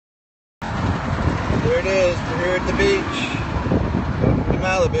Here it is. We're here at the beach. Welcome to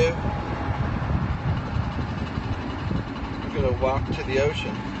Malibu. We're going to walk to the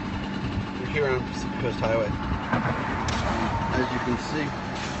ocean. We're here on Pacific Coast Highway. As you can see,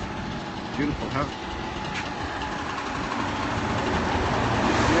 beautiful house.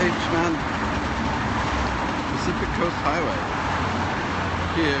 Beach, man. Pacific Coast Highway.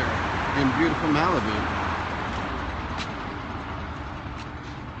 Here in beautiful Malibu.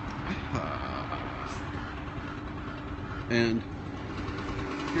 And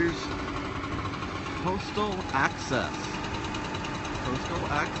here's postal access. Postal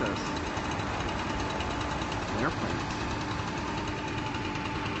access. Airplanes.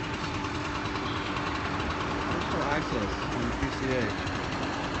 Postal access on the PCA.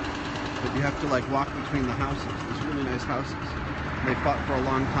 But you have to like walk between the houses. There's really nice houses. They fought for a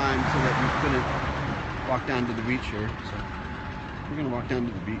long time so that you couldn't walk down to the beach here. So we're gonna walk down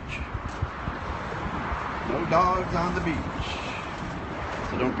to the beach. No dogs on the beach.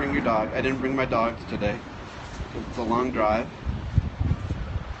 So don't bring your dog. I didn't bring my dogs today. It's a long drive.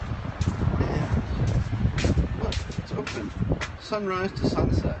 And look, it's open. Sunrise to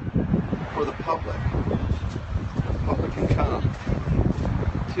sunset for the public. The public can come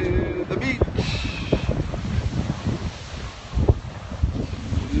to the beach.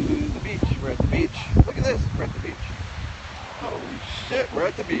 To the beach. We're at the beach. Look at this. We're at the beach. Holy shit, we're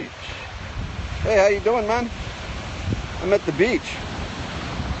at the beach. Hey, how you doing, man? I'm at the beach.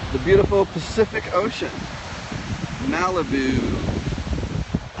 The beautiful Pacific Ocean. Malibu.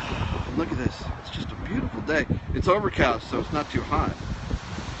 Look at this. It's just a beautiful day. It's overcast, so it's not too hot.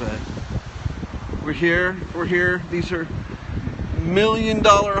 But we're here. We're here. These are $1 million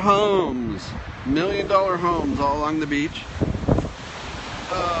homes. $1 million homes all along the beach.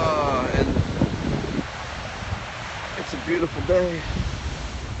 And it's a beautiful day.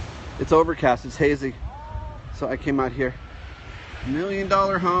 It's overcast, it's hazy, so I came out here. $1 million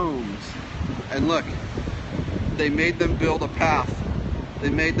homes. And look, they made them build a path. They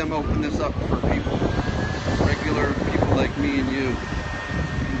made them open this up for people. Regular people like me and you. You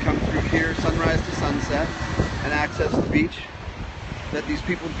can come through here, sunrise to sunset, and access the beach that these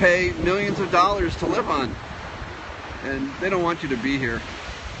people pay millions of dollars to live on. And they don't want you to be here,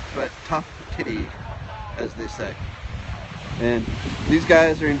 but tough titty, as they say. And these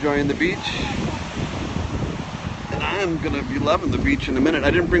guys are enjoying the beach. And I'm gonna be loving the beach in a minute. I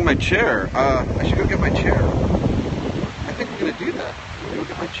didn't bring my chair. I should go get my chair. I think I'm gonna do that. I'm gonna go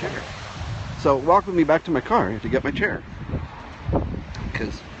get my chair. So walk with me back to my car to get my chair.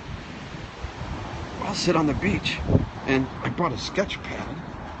 Because I'll sit on the beach. And I brought a sketch pad.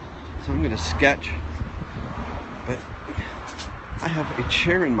 So I'm gonna sketch. But I have a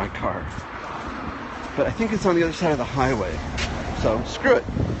chair in my car. But I think it's on the other side of the highway. So screw it.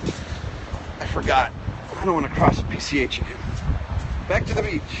 I forgot. I don't want to cross a PCH again. Back to the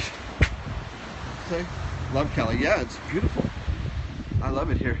beach. Say, love Cali. Yeah, it's beautiful. I love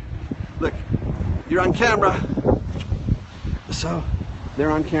it here. Look, you're on camera. So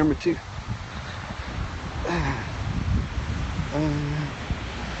they're on camera too.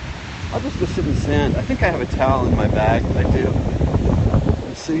 I'll just go sit in the sand. I think I have a towel in my bag. I do.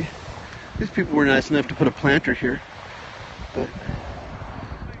 Let's see. These people were nice enough to put a planter here, but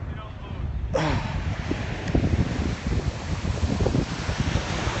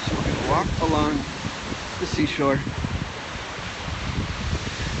so we're gonna walk along the seashore.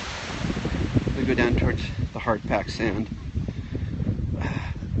 We go down towards the hard-packed sand.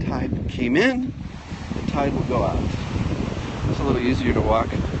 The tide came in, the tide will go out. It's a little easier to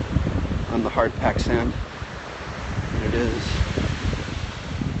walk on the hard-packed sand than it is.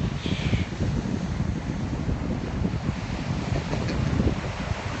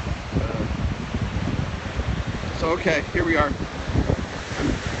 So okay, here we are.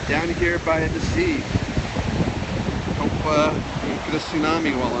 I'm down here by the sea. Hope I don't get a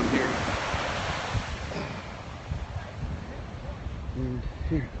tsunami while I'm here. And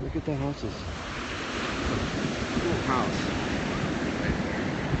here, look at the houses. Cool house. Right there.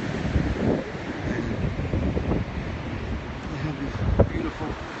 And they have these beautiful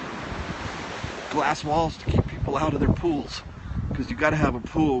glass walls to keep people out of their pools. Because you gotta have a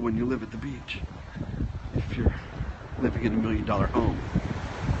pool when you live at the beach. If you're living in $1 million home.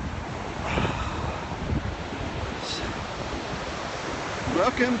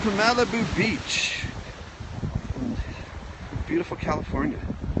 Welcome to Malibu Beach. And beautiful California.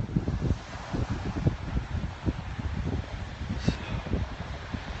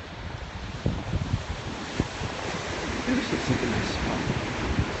 This looks like a nice spot.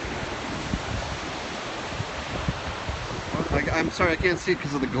 I'm sorry, I can't see it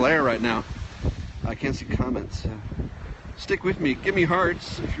because of the glare right now. I can't see comments. Stick with me. Give me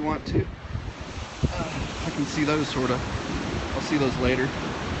hearts if you want to. I can see those sort of. I'll see those later.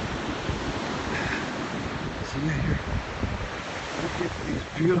 So yeah, here. Look at these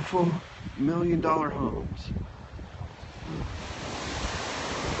beautiful $1 million homes.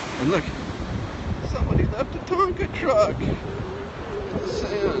 And look, somebody left a Tonka truck in the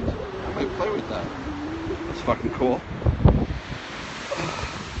sand. I might play with that. That's fucking cool.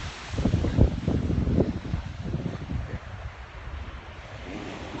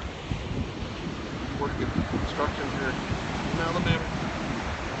 Pretty good construction here in Malibu.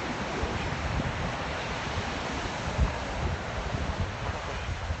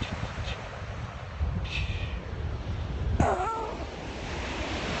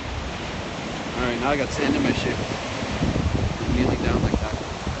 Alright, now I got sand in my shoe. I'm kneeling down like that.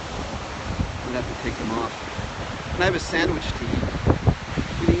 I'm gonna have to take them off. And I have a sandwich to eat.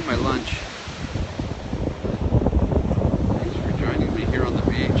 I'm gonna eat my lunch. Thanks for joining me here on the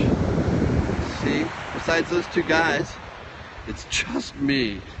beach. See, besides those two guys, it's just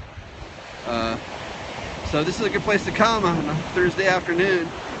me. So this is a good place to come on a Thursday afternoon.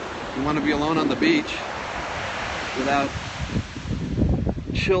 You want to be alone on the beach without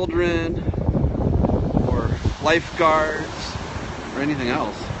children or lifeguards or anything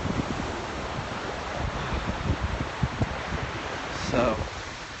else. So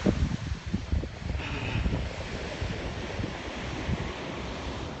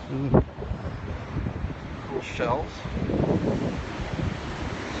cool shells.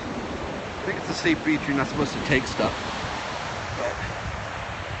 I think it's a safe beach. You're not supposed to take stuff, but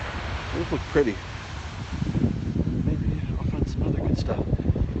those look pretty. Maybe I'll find some other good stuff.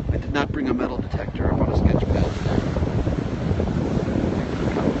 I did not bring a metal detector. I bought a sketch pad.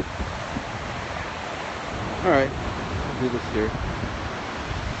 All right, I'll do this here.